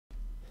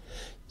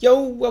Yo,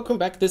 welcome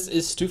back. This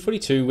is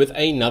Stu42 with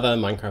another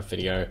Minecraft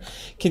video.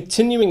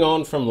 Continuing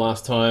on from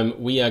last time,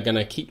 we are going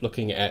to keep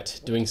looking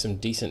at doing some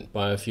decent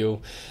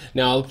biofuel.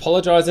 Now, I'll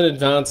apologize in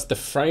advance. The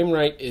frame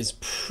rate is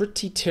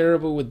pretty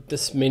terrible with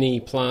this many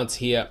plants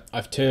here.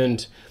 I've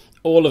turned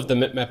all of the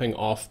mip mapping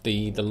off.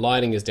 The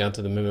lighting is down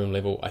to the minimum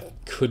level. I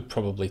could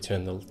probably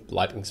turn the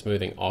lighting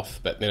smoothing off,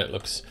 but then it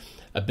looks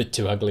a bit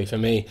too ugly for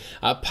me.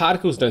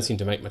 Particles don't seem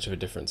to make much of a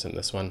difference in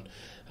this one.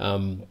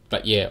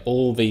 But yeah,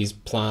 all these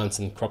plants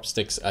and crop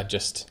sticks are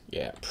just,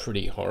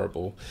 pretty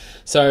horrible.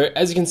 So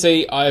as you can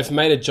see, I've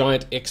made a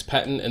giant X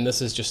pattern, and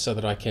this is just so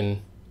that I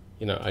can,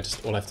 all I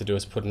have to do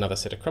is put another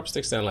set of crop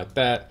sticks down like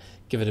that,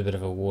 give it a bit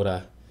of a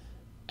water,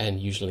 and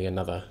usually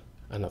another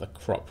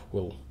crop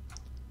will...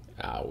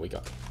 we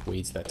got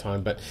weeds that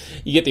time, but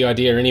you get the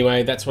idea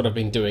anyway. That's what I've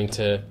been doing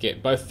to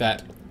get both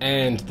that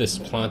and this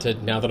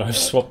planted. Now that I've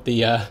swapped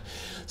the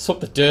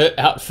dirt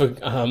out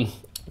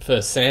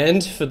for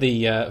sand for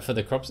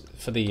the crops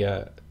for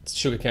the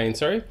sugarcane.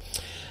 Sorry.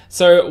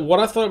 So what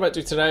I thought about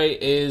doing today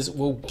is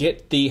we'll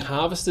get the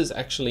harvesters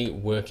actually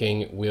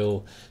working.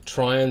 We'll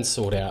try and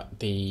sort out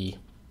the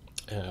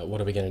what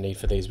are we going to need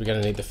for these? We're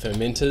going to need the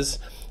fermenters.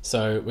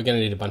 So we're going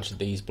to need a bunch of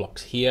these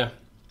blocks here.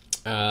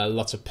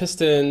 Lots of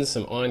pistons,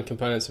 some iron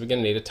components. We're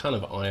going to need a ton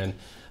of iron.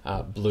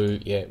 Blue,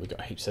 yeah, we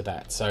got heaps of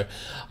that. So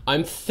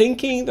I'm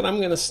thinking that I'm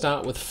going to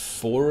start with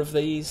 4 of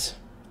these.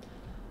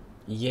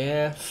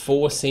 Yeah,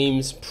 4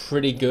 seems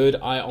pretty good.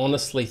 I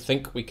honestly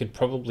think we could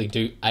probably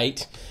do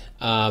 8.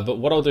 But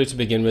what I'll do to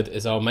begin with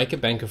is I'll make a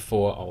bank of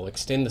 4. I'll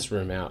extend this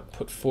room out,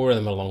 put 4 of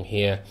them along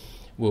here.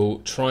 We'll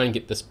try and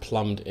get this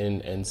plumbed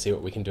in and see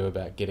what we can do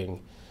about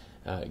getting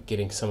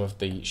some of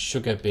the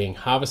sugar being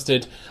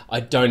harvested.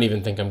 I don't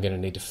even think I'm going to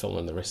need to fill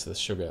in the rest of the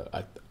sugar.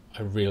 I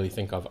really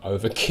think I've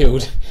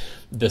overkilled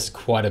this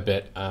quite a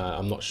bit.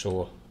 I'm not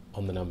sure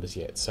on the numbers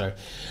yet. So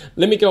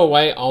let me go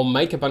away. I'll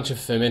make a bunch of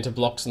fermenter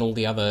blocks and all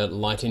the other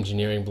light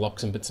engineering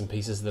blocks and bits and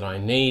pieces that I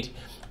need.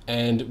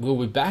 And we'll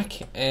be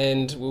back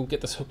and we'll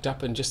get this hooked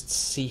up and just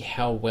see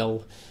how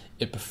well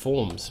it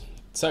performs.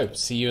 So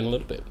see you in a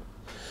little bit.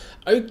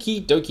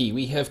 Okie dokie,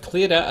 we have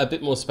cleared out a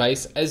bit more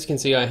space. As you can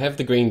see, I have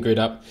the green grid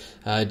up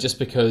just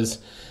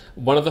because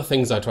one of the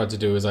things I tried to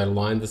do is I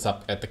lined this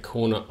up at the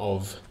corner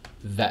of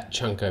that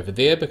chunk over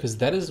there because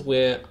that is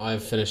where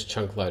I've finished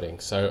chunk loading.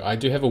 So I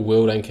do have a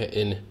world anchor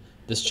in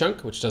this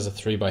chunk, which does a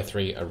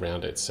 3x3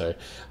 around it. So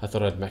I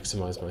thought I'd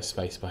maximize my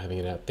space by having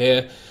it out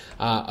there.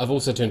 I've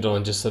also turned it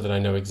on just so that I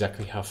know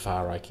exactly how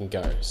far I can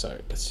go. So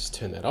let's just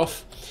turn that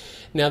off.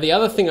 Now, the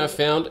other thing I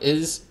found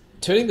is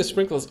turning the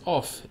sprinklers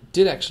off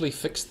did actually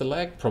fix the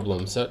lag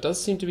problem. So it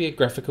does seem to be a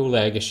graphical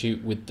lag issue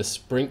with the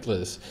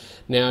sprinklers.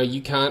 Now, you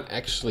can't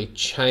actually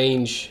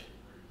change.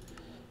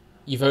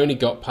 You've only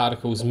got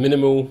particles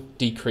minimal,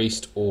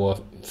 decreased, or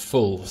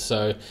full.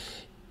 So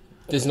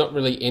there's not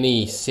really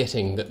any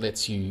setting that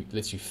lets you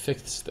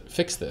fix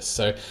this.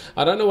 So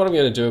I don't know what I'm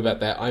going to do about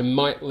that. I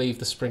might leave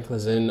the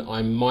sprinklers in.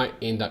 I might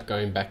end up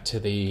going back to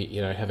the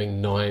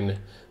having 9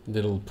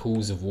 little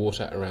pools of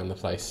water around the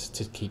place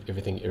to keep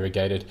everything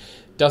irrigated.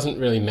 Doesn't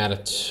really matter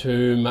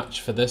too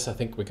much for this. I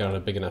think we're going on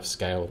a big enough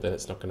scale that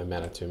it's not going to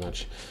matter too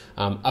much.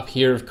 Up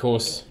here, of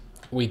course,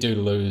 we do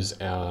lose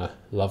our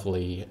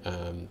lovely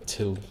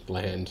till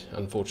land,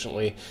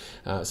 unfortunately.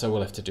 So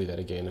we'll have to do that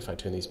again if I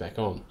turn these back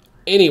on.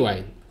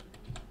 Anyway,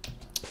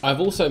 I've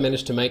also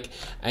managed to make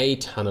a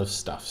ton of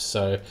stuff.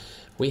 So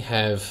we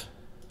have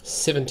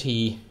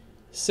 76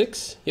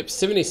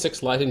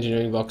 light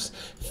engineering blocks,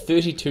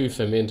 32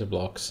 fermenter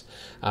blocks,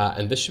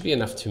 and this should be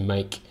enough to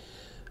make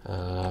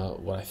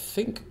what I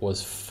think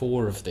was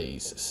 4 of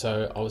these.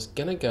 So I was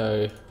gonna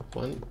go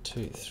 1,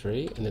 2,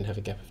 3, and then have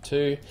a gap of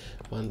 2,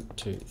 1,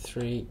 2,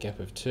 3, gap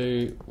of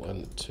 2,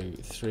 1, 2,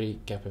 3,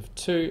 gap of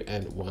 2,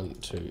 and 1,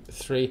 2,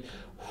 3.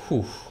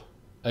 Whew.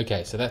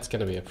 Okay, so that's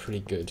gonna be a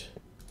pretty good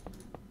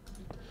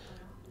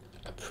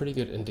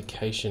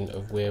indication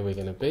of where we're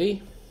gonna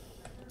be.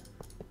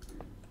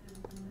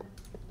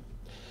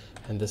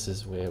 And this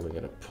is where we're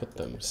going to put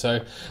them.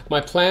 So my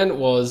plan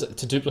was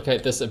to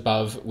duplicate this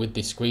above with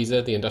the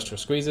squeezer, the industrial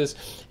squeezers,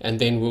 and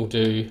then we'll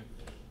do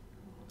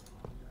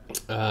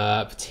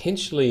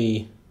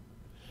potentially,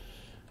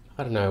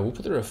 I don't know, we'll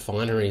put the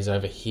refineries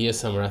over here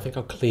somewhere. I think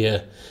I'll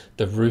clear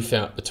the roof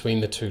out between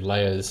the 2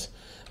 layers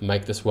and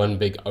make this one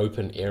big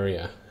open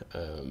area,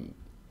 and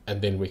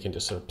then we can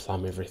just sort of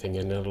plumb everything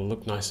in. It'll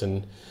look nice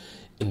and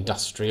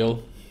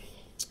industrial.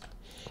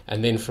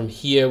 And then from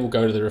here, we'll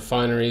go to the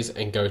refineries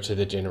and go to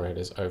the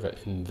generators over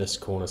in this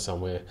corner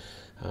somewhere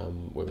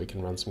where we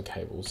can run some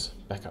cables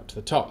back up to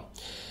the top.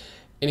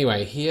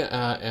 Anyway, here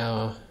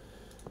are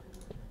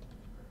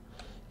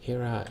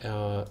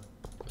our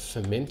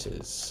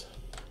fermenters.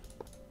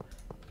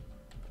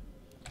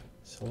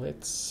 So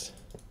let's...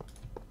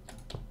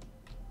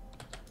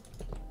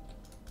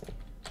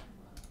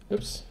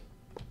 Oops,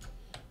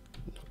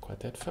 not quite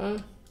that far.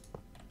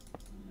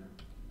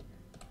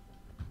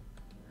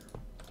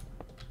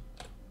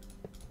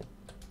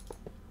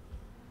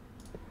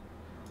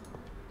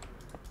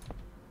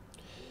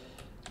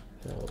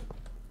 Now,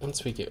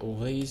 once we get all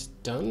these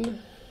done,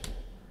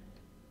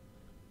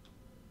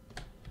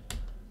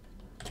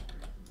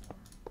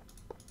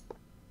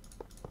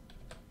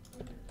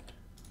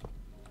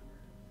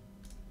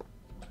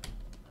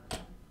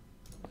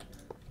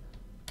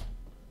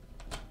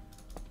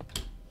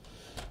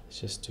 Let's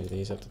just do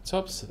these up the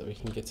top so that we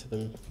can get to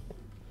them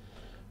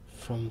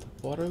from the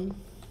bottom.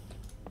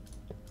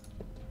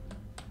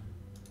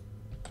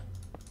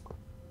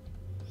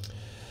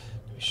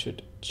 We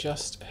should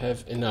just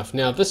have enough.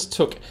 Now this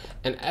took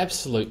an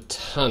absolute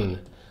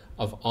ton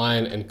of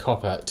iron and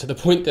copper, to the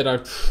point that I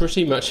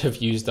pretty much have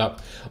used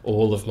up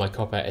all of my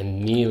copper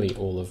and nearly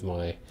all of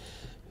my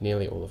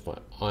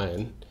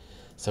iron.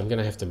 So I'm going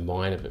to have to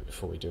mine a bit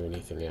before we do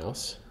anything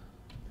else.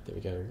 There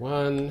we go.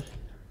 1,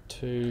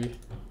 2,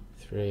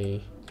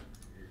 3,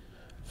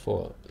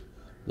 4.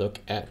 Look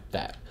at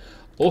that.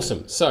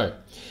 Awesome. So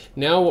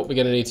now what we're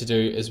going to need to do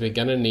is we're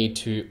going to need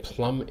to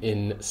plumb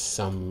in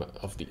some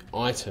of the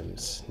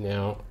items.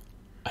 Now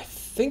I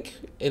think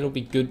it'll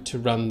be good to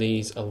run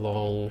these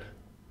along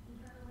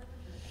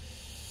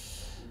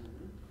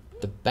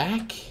the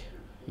back,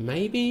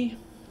 maybe.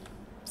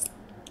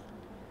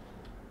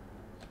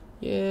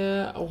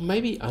 Yeah, or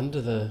maybe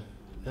under the...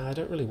 No, I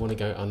don't really want to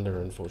go under,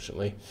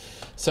 unfortunately.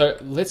 So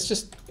let's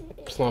just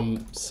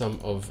plumb some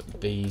of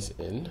these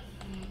in.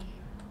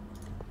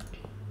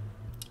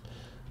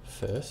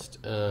 First,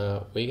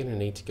 we're going to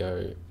need to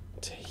go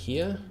to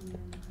here.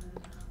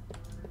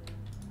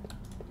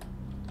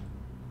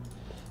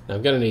 Now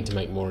I'm going to need to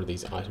make more of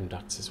these item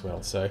ducts as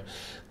well. So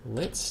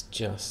let's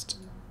just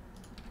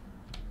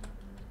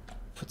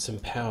put some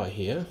power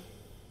here.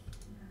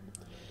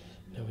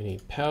 Now we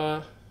need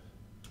power,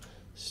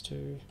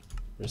 stew,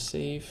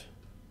 receive.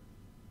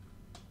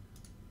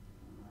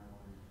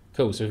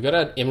 Cool, so we've got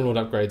our emerald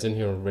upgrades in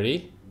here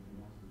already.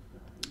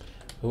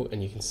 Oh,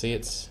 and you can see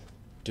it's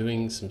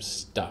doing some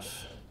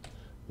stuff.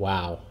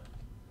 Wow.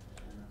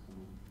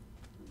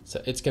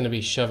 So it's going to be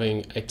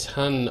shoving a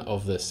ton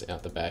of this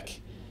out the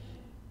back.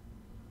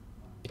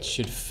 It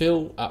should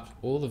fill up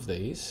all of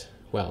these.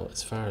 Well,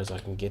 as far as I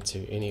can get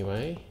to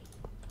anyway.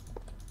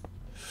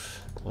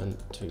 1,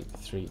 2,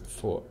 3,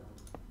 4.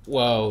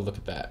 Whoa, look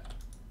at that.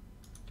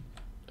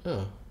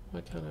 Oh,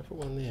 why can't I put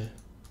one there?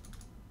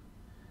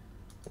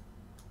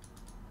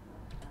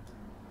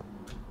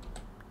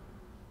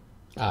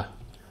 Ah,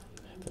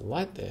 I have the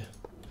light there.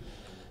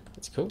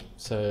 That's cool.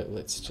 So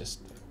let's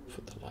just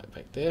put the light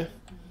back there.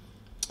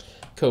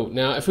 Cool.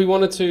 Now, if we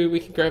wanted to, we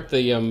can grab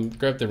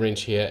the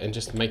wrench here and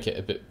just make it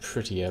a bit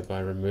prettier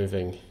by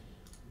removing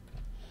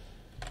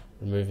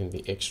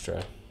the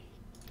extra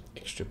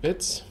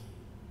bits.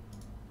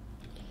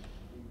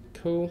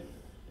 Cool.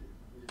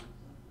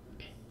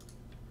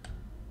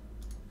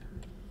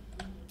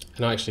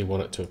 And I actually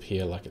want it to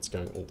appear like it's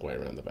going all the way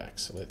around the back,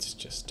 so let's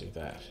just do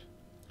that.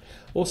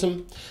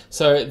 Awesome.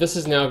 So this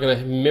is now going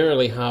to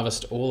merrily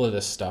harvest all of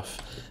this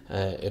stuff.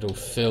 It'll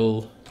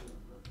fill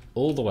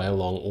all the way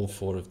along all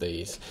 4 of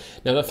these.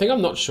 Now the thing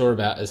I'm not sure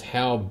about is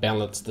how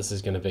balanced this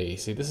is going to be.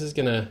 See, this is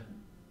going to...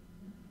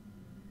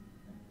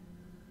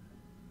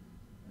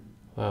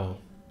 Wow.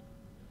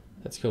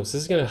 That's cool. So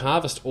this is going to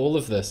harvest all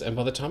of this, and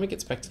by the time it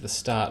gets back to the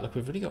start, look,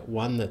 we've already got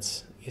one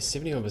that's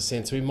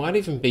 71%, so we might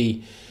even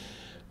be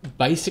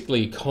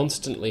basically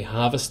constantly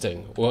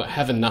harvesting, or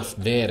have enough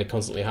there to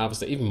constantly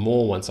harvest it, even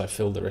more once I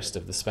fill the rest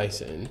of the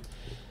space in.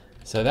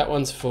 So that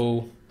one's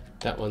full,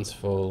 that one's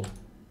full,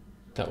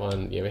 that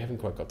one, yeah, we haven't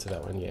quite got to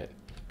that one yet.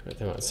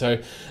 So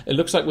it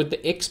looks like with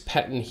the X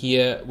pattern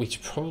here, we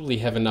should probably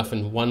have enough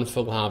in one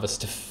full harvest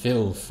to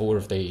fill 4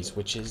 of these,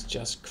 which is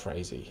just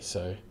crazy.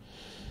 So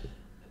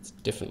it's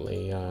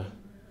definitely...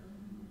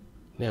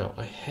 Now,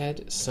 I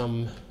had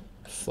some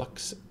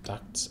flux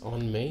ducts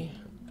on me.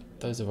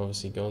 Those have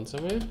obviously gone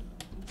somewhere.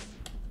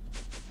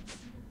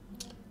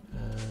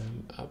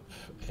 Up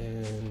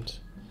and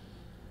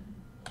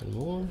one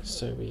more.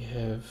 So we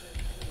have...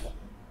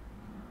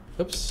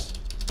 Oops.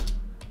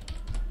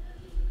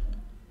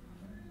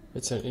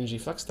 It's an energy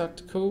flux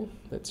duct. Cool.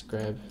 Let's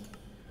grab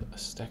a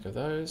stack of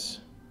those.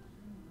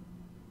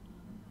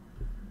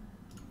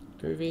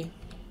 Groovy.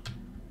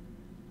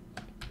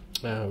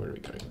 Where are we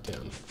going?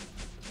 Down.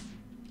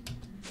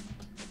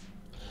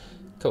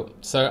 Cool.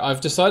 So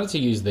I've decided to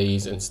use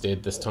these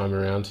instead this time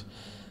around.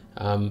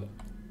 I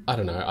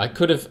don't know. I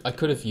could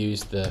have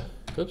used the...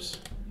 Oops.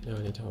 Now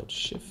I need to hold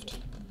shift.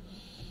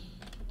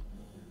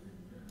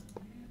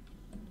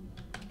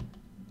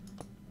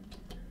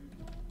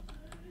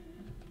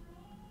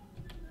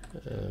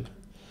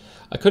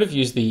 I could have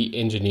used the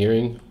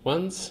engineering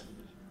ones,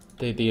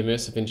 the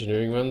immersive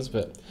engineering ones,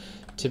 but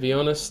to be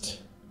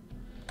honest,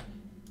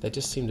 they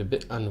just seemed a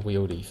bit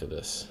unwieldy for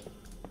this.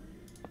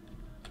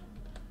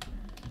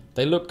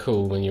 They look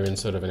cool when you're in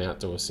sort of an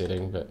outdoor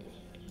setting, but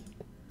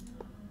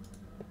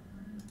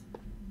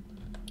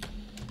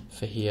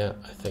for here,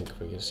 I think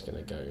we're just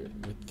going to go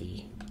with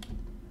the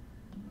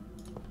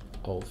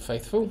Old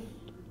Faithful.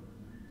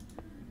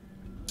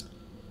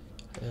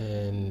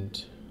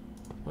 And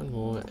one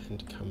more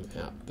and come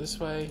out this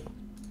way.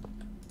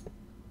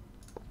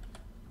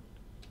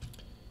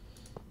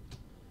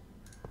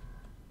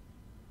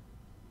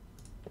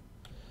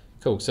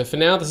 Cool, so for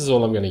now this is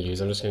all I'm going to use.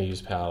 I'm just going to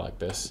use power like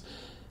this.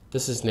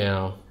 This is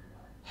now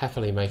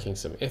happily making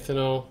some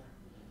ethanol.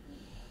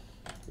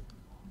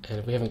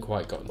 And we haven't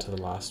quite gotten to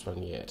the last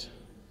one yet.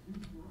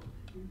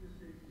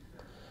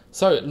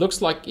 So it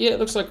looks like, yeah, it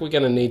looks like we're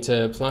going to need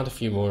to plant a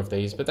few more of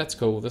these, but that's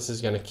cool. This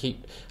is going to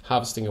keep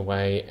harvesting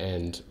away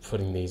and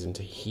putting these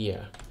into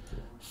here.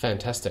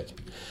 Fantastic.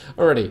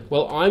 Alrighty,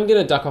 well, I'm going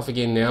to duck off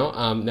again now.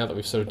 Now that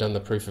we've sort of done the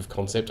proof of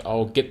concept,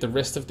 I'll get the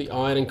rest of the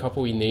iron and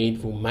copper we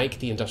need. We'll make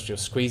the industrial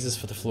squeezers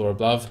for the floor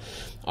above.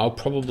 I'll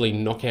probably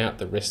knock out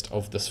the rest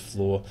of this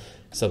floor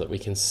so that we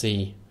can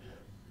see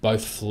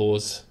both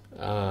floors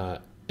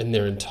in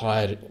their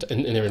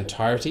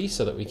entirety,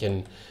 so that we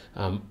can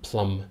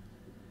plumb.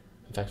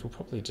 In fact, we'll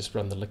probably just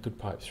run the liquid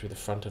pipe through the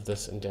front of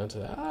this and down to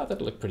that.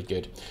 That'll look pretty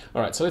good.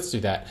 All right, so let's do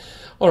that.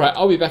 All right,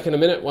 I'll be back in a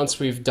minute once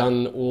we've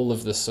done all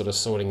of this sort of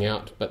sorting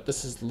out. But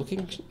this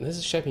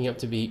is shaping up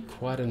to be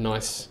quite a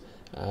nice,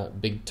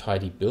 big,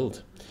 tidy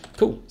build.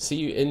 Cool. See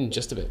you in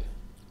just a bit.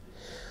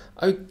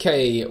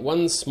 Okay,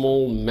 one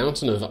small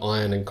mountain of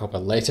iron and copper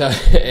later,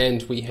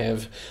 and we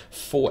have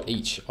 4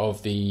 each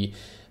of the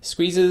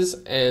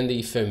squeezers and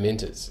the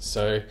fermenters.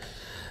 So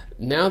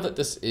now that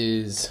this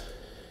is...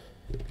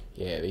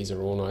 yeah, these are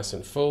all nice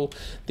and full.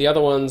 The other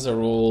ones are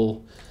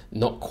all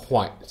not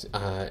quite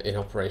in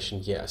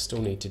operation yet. I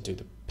still need to do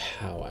the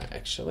power,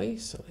 actually.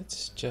 So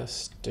let's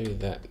just do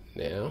that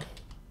now.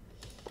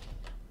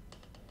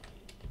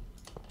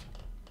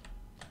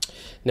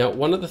 Now,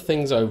 one of the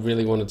things I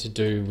really wanted to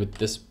do with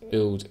this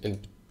build in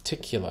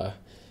particular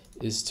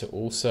is to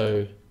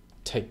also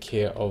take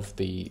care of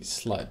the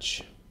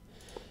sludge.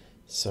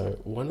 So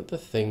one of the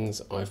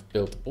things I've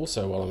built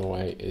also while I'm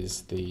away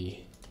is the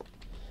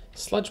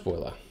sludge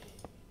boiler.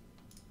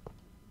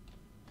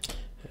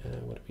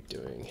 What are we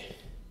doing?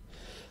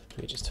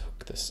 Let me just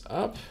hook this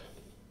up.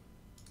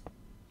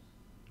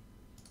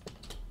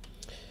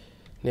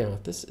 Now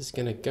this is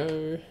going to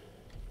go...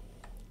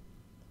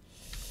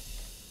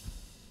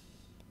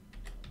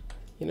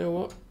 you know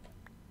what?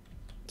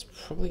 It's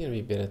probably going to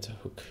be better to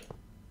hook...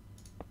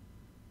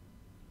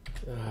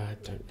 I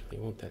don't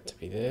really want that to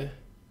be there.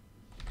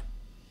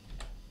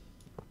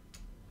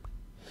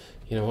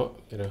 You know what?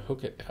 I'm going to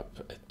hook it up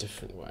a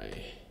different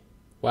way.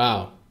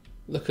 Wow.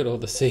 Look at all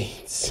the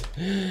seeds.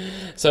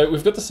 So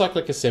we've got the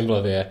cyclic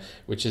assembler there,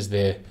 which is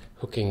there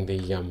hooking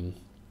the...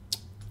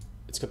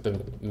 it's got the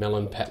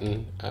melon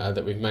pattern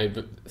that we've made,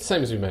 but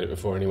same as we made it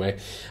before anyway.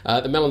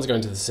 The melons go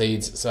into the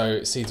seeds,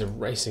 so seeds are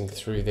racing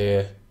through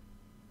there.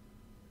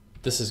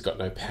 This has got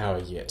no power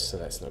yet, so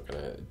that's not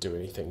going to do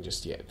anything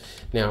just yet.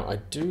 Now, I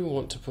do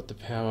want to put the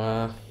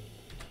power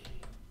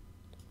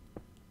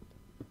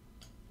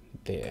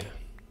there.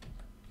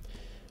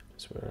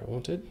 That's where I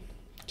wanted,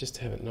 just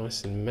to have it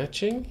nice and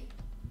matching.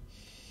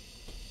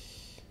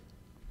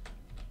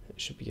 It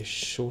should be a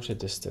shorter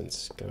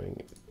distance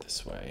going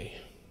this way.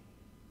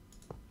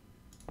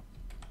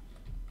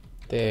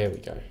 There we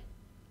go.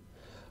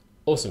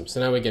 Awesome, so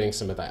now we're getting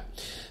some of that.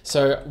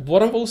 So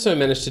what I've also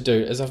managed to do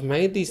is I've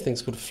made these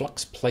things called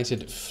flux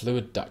plated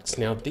fluid ducts.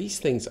 Now these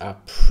things are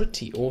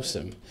pretty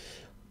awesome.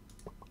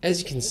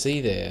 As you can see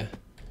there,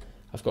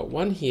 I've got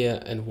one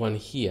here and one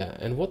here,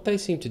 and what they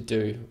seem to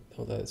do,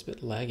 although it's a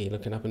bit laggy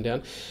looking up and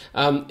down,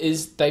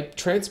 is they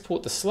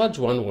transport the sludge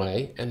one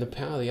way and the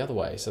power the other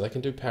way, so they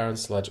can do power and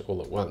sludge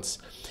all at once.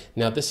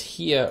 Now this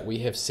here we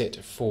have set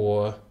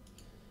for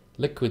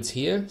liquids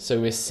here, so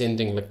we're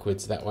sending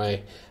liquids that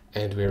way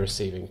and we're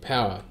receiving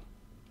power.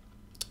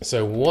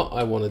 So what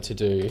I wanted to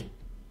do,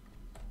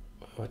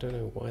 I don't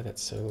know why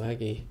that's so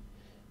laggy.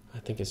 I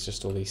think it's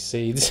just all these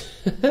seeds.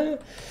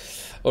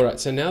 All right,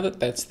 so now that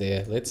that's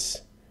there,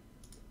 let's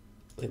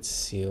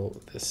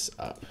seal this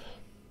up.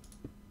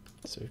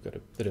 So we've got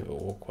a bit of a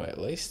walkway at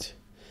least.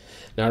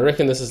 Now I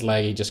reckon this is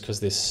laggy just because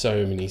there's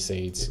so many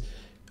seeds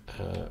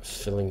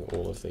filling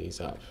all of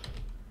these up.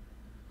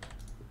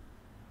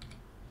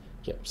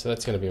 Yep, so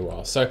that's going to be a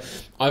while. So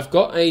I've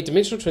got a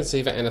dimensional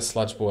transceiver and a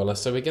sludge boiler,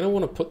 so we're going to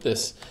want to put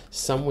this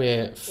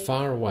somewhere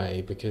far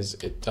away because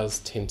it does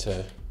tend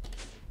to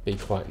be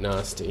quite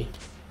nasty.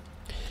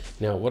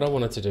 Now what I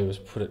wanted to do was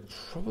put it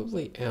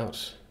probably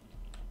out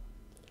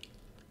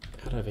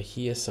over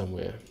here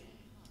somewhere.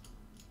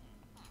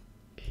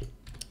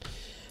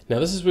 Now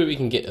this is where we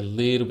can get a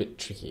little bit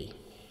tricky.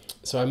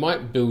 So I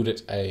might build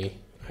it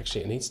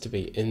actually it needs to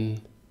be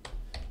in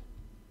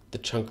the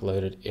chunk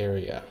loaded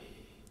area.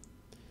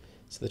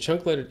 So the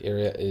chunk loaded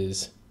area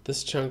is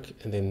this chunk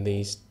and then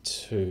these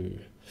two.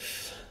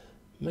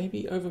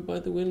 Maybe over by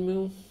the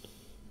windmill.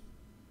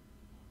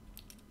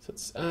 So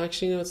it's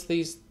actually no, it's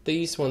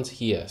these ones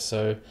here.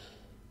 So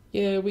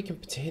yeah, we can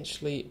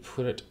potentially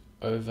put it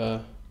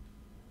over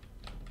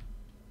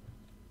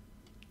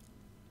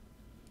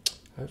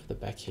the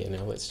back here.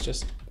 Now let's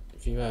just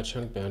view our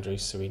chunk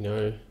boundaries so we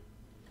know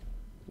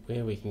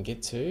where we can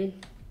get to.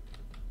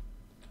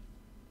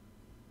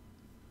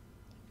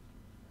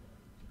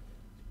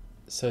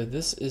 So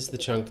this is the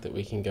chunk that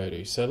we can go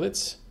to. So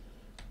let's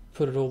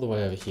put it all the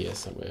way over here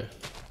somewhere.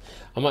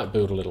 I might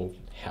build a little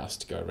house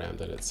to go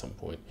around it at some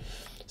point.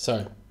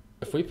 So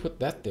if we put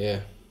that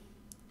there,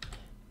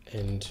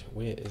 and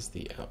where is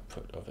the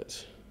output of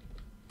it?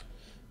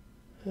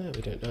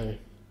 We don't know.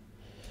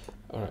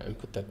 All right, and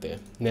put that there.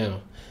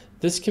 Now,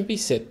 this can be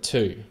set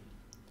to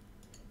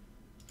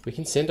we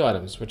can send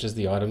items, which is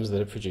the items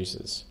that it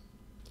produces.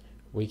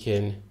 We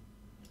can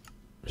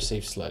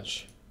receive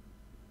sludge,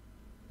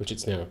 which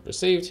it's now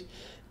received,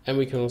 and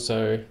we can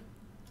also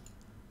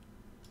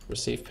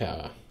receive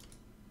power.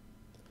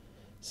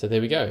 So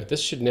there we go.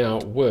 This should now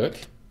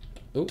work.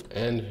 Ooh,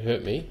 and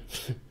hurt me.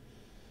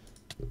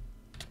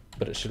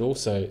 But it should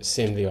also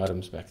send the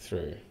items back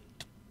through.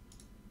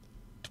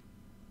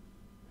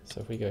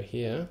 So if we go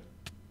here,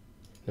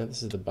 now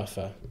this is the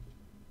buffer.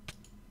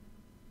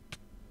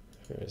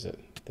 Where is it?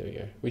 There we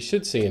go. We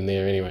should see in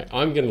there anyway.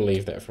 I'm going to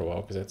leave that for a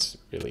while because that's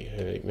really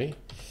hurting me.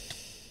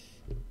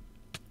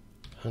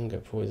 Hunger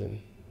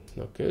poison,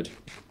 not good.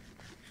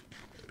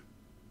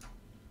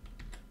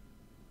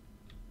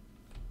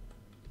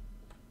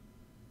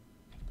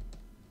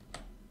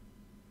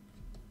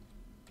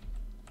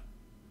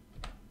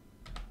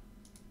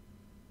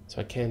 So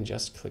I can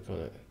just click on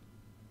it.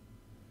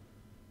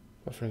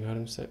 Buffering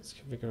item sets,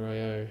 configure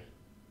IO.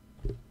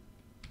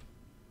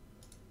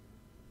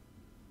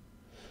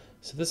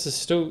 So this is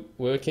still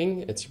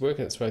working. It's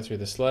working its way through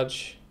the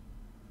sludge,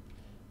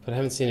 but I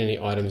haven't seen any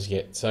items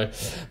yet. So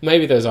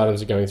maybe those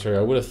items are going through.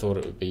 I would have thought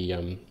it would be,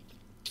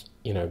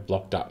 you know,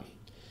 blocked up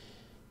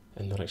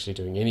and not actually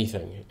doing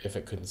anything if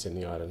it couldn't send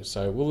the items.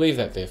 So we'll leave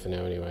that there for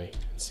now anyway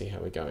and see how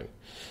we're going.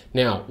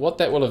 Now, what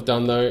that will have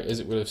done though is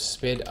it would have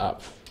sped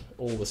up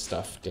all the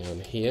stuff down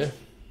here,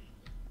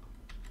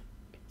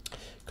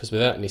 because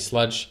without any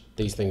sludge,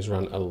 these things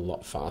run a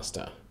lot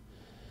faster.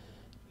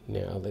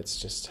 Now let's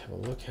just have a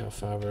look how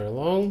far we're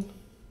along.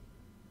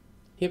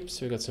 Yep,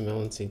 so we've got some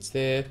melon seeds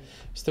there.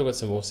 Still got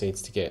some more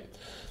seeds to get.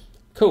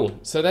 Cool,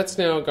 so that's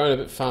now going a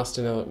bit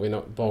faster now that we're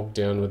not bogged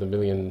down with a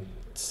million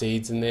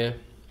seeds in there.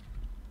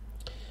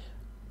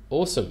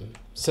 Awesome,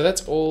 so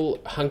that's all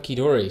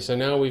hunky-dory. So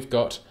now we've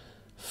got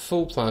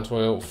full plant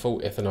oil, full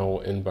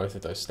ethanol in both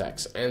of those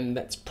stacks, and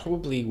that's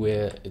probably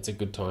where it's a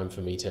good time for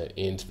me to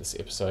end this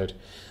episode.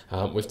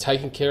 We've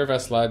taken care of our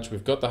sludge,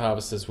 we've got the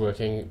harvesters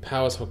working,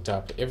 power's hooked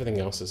up, everything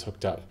else is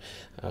hooked up.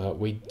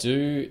 We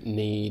do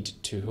need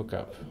to hook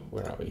up,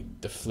 where are we?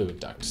 The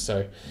fluid duct.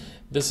 So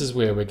this is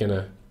where we're going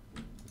to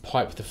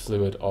pipe the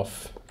fluid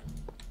off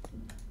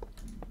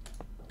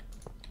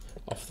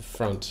the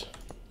front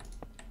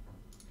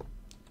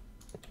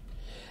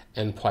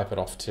and pipe it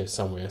off to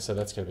somewhere. So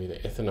that's going to be the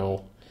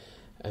ethanol,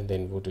 and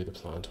then we'll do the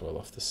plant oil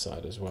off this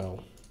side as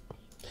well.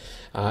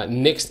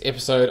 Next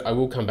episode, I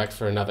will come back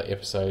for another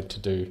episode to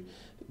do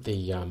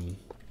the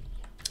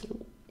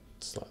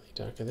slightly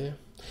darker there.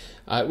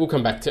 We'll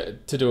come back to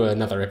do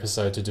another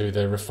episode to do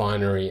the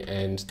refinery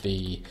and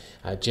the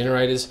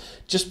generators,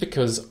 just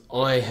because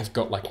I have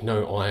got like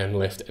no iron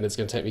left, and it's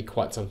going to take me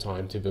quite some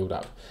time to build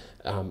up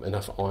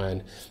enough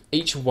iron.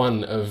 Each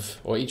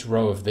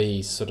row of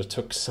these sort of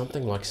took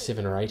something like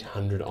 700 or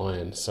 800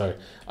 iron. So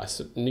I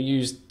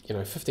used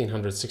 1500,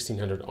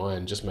 1600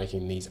 iron just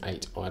making these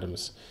 8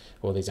 items,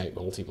 or these 8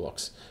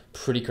 multi-blocks.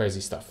 Pretty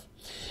crazy stuff.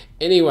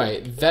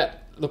 Anyway,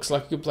 that looks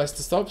like a good place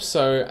to stop.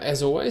 So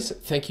as always,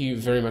 thank you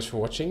very much for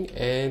watching,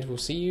 and we'll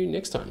see you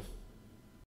next time.